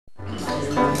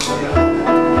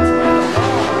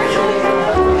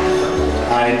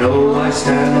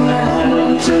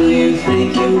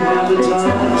you have the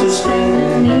time to spend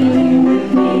an evening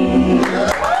with me.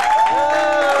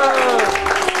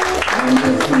 And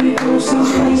if we go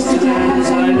someplace to dance,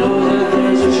 I know that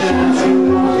there's a chance you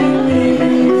won't be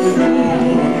leaving with me.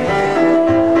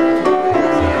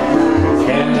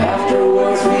 And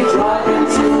afterwards we drop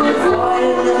into a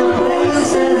quiet little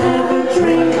place and have a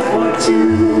drink or two.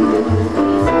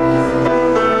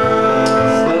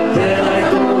 But then I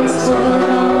go and start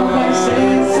out by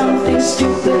saying something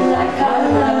stupid like I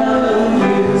love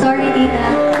you. Sorry, Dita.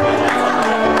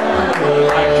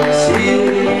 I can see it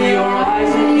in your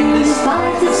eyes and you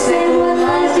despise the same what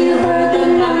lies you heard the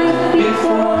night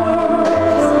before.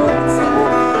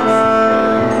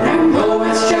 And though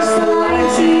it's just a lie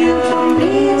to you, for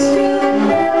me it's true, it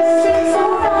never seems so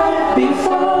right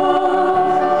before.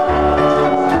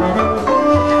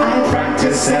 I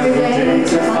practice every day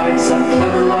to find some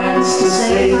clever lines to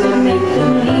say to make the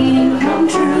meaning come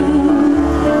true.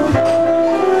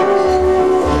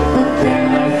 But then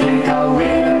I think I'll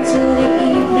wait until the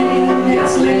evening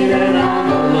gets late and I'm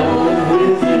alone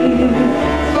with you.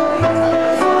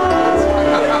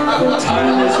 The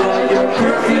time is right, your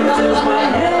perfume fills my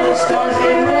head, the stars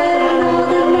get red and all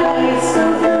the nights so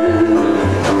blue.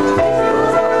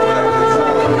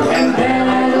 And then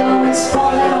I go and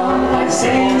spoil it all by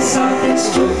saying something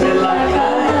stupid like I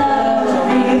love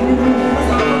you.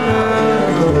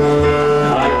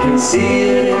 I can see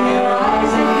it in your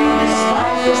eyes and you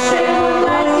despise the same old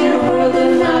lies you heard the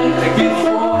night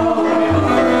before.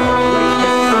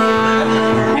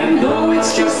 And though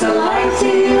it's just a lie to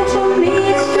you, for me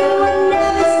it's true, it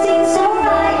never seemed so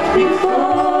right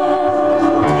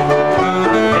before.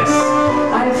 Yes,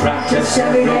 I practice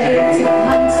every day to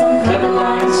find some clever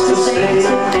lines to say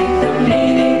to make the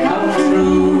meaning come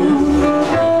true.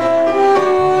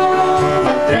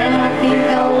 But then I think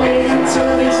I'll wait until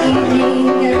this evening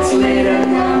gets late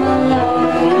and I'm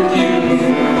alone with you.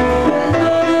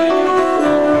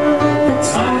 The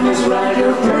time is right,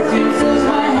 your perfume fills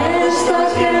my head, the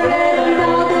stars get red and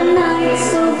all the nights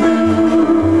so blue.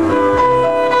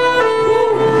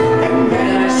 And then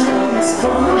I stop and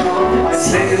spoil I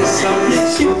say something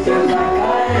stupid like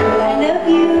I love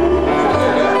you. I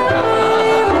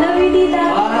love you, Dita.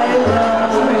 I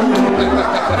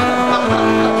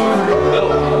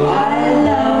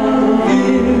love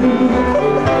you.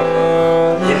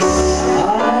 Yes,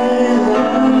 I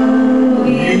love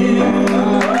you.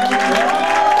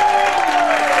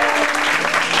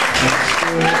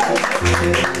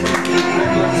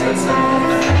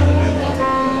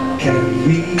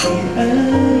 Carry an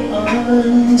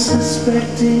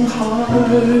unsuspecting heart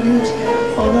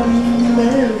on a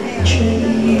merry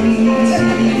chase.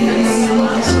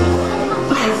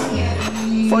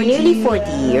 For nearly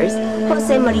 40 years,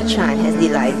 Jose Marichan has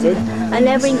delighted an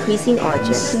ever-increasing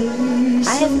audience.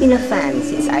 I have been a fan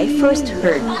since I first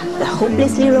heard the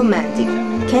hopelessly romantic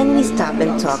Can We Stop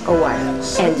and Talk a While?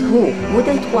 And who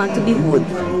wouldn't want to be wooed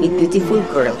with beautiful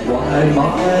girl? Why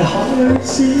my heart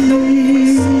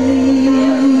sings, you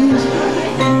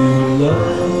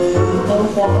love a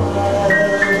while,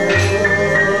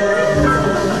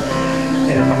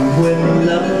 and when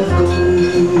love goes,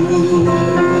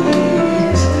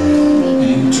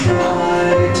 you try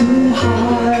to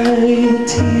hide the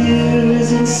tears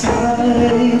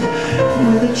inside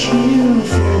with a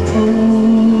cheerful pose.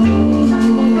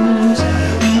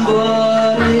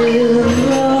 But in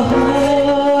the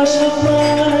hush of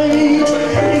night,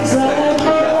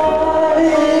 exactly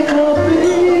like a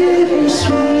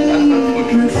bittersweet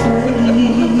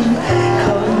refrain,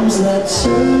 comes that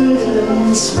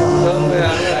certain smile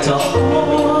to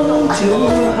haunt your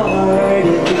heart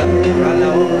again.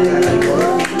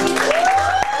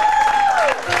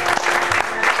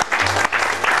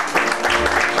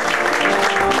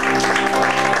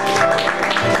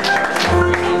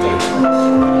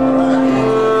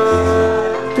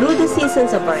 Through the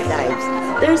seasons of our lives,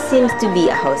 there seems to be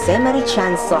a Jose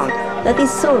Marichan song that is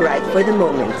so right for the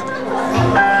moment.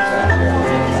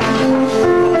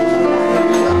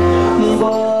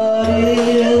 But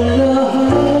in the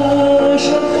hush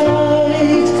of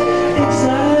night,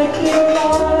 exactly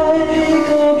like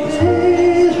a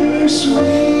bittersweet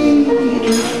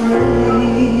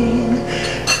refrain,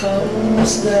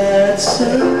 comes that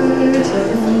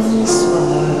certain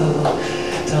smile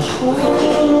to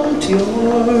haunt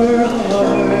your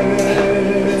heart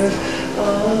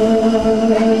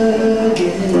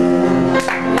again.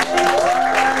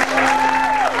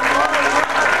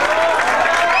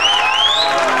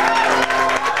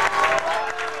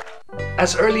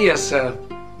 As early as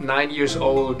 9 years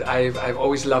old, I've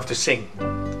always loved to sing.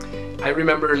 I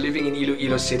remember living in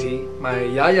Iloilo City. My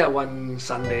yaya one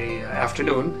Sunday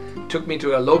afternoon took me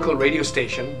to a local radio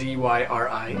station,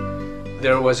 DYRI.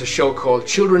 There was a show called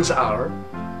Children's Hour,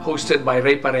 hosted by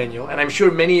Ray Pareño, and I'm sure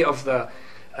many of the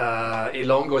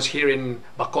Ilonggos here in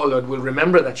Bacolod will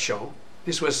remember that show.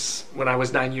 This was when I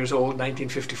was 9 years old,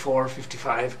 1954,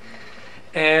 55.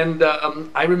 And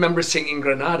I remember singing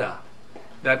Granada.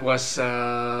 That was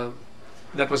an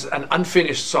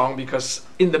unfinished song because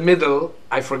in the middle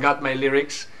I forgot my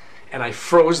lyrics and I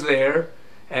froze there,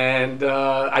 and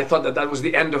I thought that that was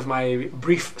the end of my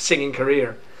brief singing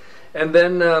career. And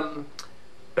then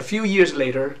a few years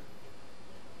later,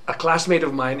 a classmate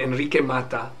of mine, Enrique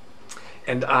Mata,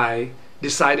 and I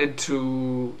decided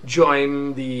to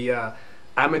join the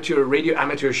radio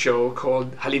amateur show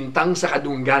called Halintang sa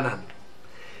Kadungganan.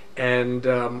 And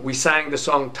we sang the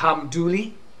song Tom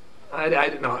Dooley. I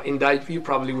don't know, in that you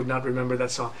probably would not remember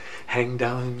that song. Hang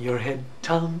down your head,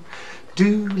 Tom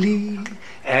Dooley.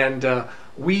 And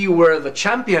we were the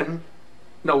champion,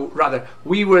 no, rather,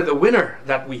 we were the winner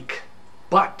that week.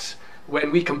 But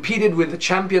when we competed with the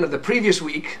champion of the previous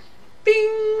week,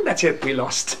 bing, that's it, we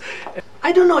lost.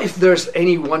 I don't know if there's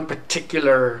any one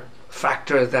particular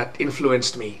factor that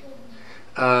influenced me.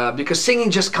 Because singing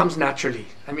just comes naturally.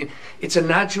 I mean, it's a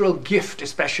natural gift,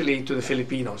 especially to the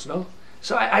Filipinos, no?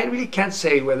 So I really can't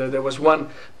say whether there was one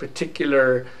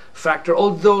particular factor,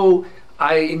 although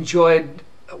I enjoyed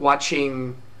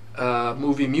watching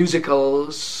movie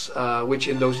musicals, which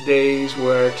in those days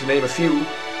were, to name a few,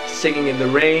 Singing in the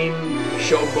Rain,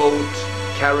 Showboat,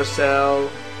 Carousel,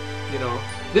 you know.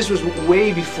 This was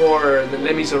way before the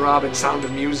Les Miserables and Sound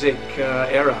of Music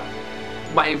era.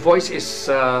 My voice is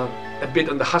a bit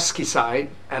on the husky side,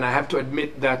 and I have to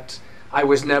admit that I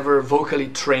was never vocally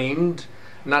trained,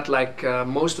 not like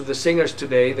most of the singers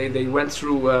today. They went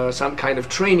through some kind of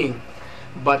training,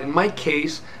 but in my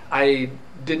case I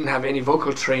didn't have any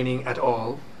vocal training at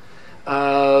all.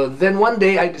 Then one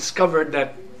day I discovered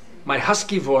that my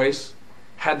husky voice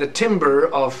had the timbre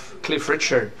of Cliff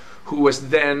Richard, who was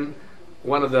then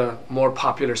one of the more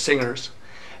popular singers,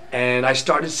 and I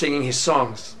started singing his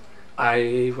songs.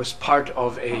 I was part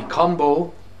of a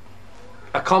combo.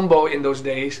 A combo in those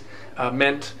days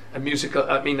meant a musical,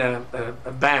 a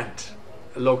band,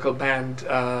 a local band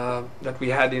that we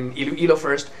had in Iloilo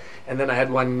first, and then I had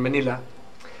one in Manila.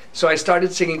 So I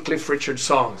started singing Cliff Richard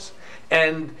songs,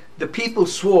 and the people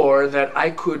swore that I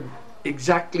could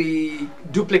exactly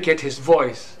duplicate his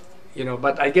voice, you know.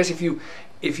 But I guess if you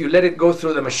let it go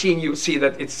through the machine, you see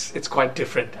that it's quite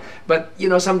different. But you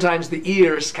know, sometimes the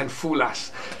ears can fool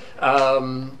us.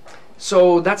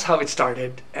 So that's how it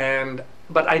started.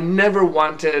 But I never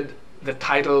wanted the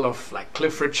title of like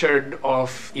Cliff Richard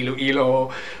of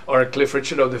Iloilo or Cliff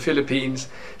Richard of the Philippines.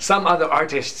 Some other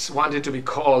artists wanted to be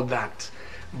called that,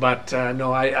 but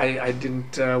no, I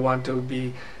didn't want to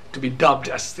be dubbed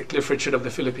as the Cliff Richard of the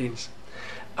Philippines.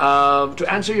 To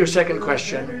answer your second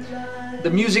question, the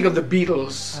music of the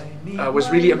Beatles was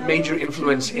really a major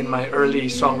influence in my early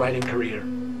songwriting career.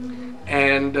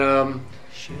 And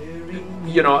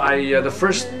you know, the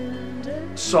first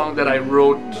song that I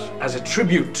wrote as a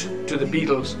tribute to the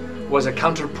Beatles was a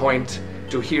counterpoint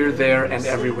to Here, There and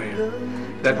Everywhere.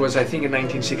 That was, I think, in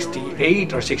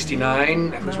 1968 or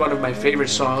 69. It was one of my favorite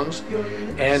songs.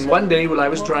 And one day when I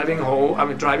was driving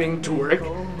to work,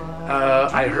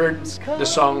 I heard the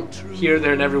song Here,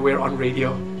 There and Everywhere on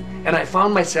radio. And I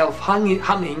found myself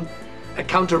humming a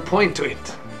counterpoint to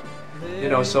it. You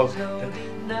know, so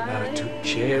to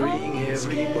cheering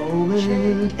every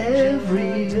moment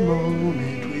with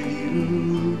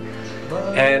you.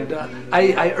 And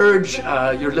I urge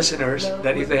your listeners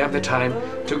that if they have the time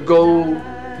to go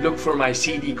look for my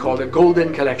CD called The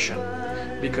Golden Collection,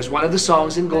 because one of the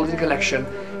songs in Golden Collection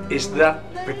is that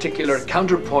particular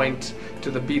counterpoint to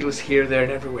the Beatles' Here, There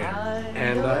and Everywhere.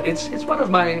 And it's one of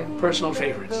my personal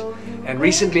favorites. And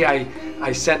recently I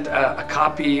sent a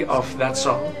copy of that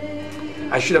song.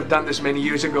 I should have done this many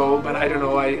years ago, but I don't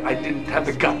know, I didn't have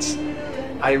the guts.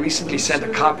 I recently sent a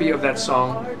copy of that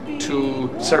song to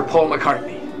Sir Paul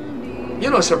McCartney. You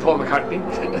know Sir Paul McCartney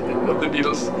of the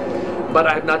Beatles, but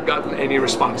I have not gotten any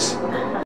response.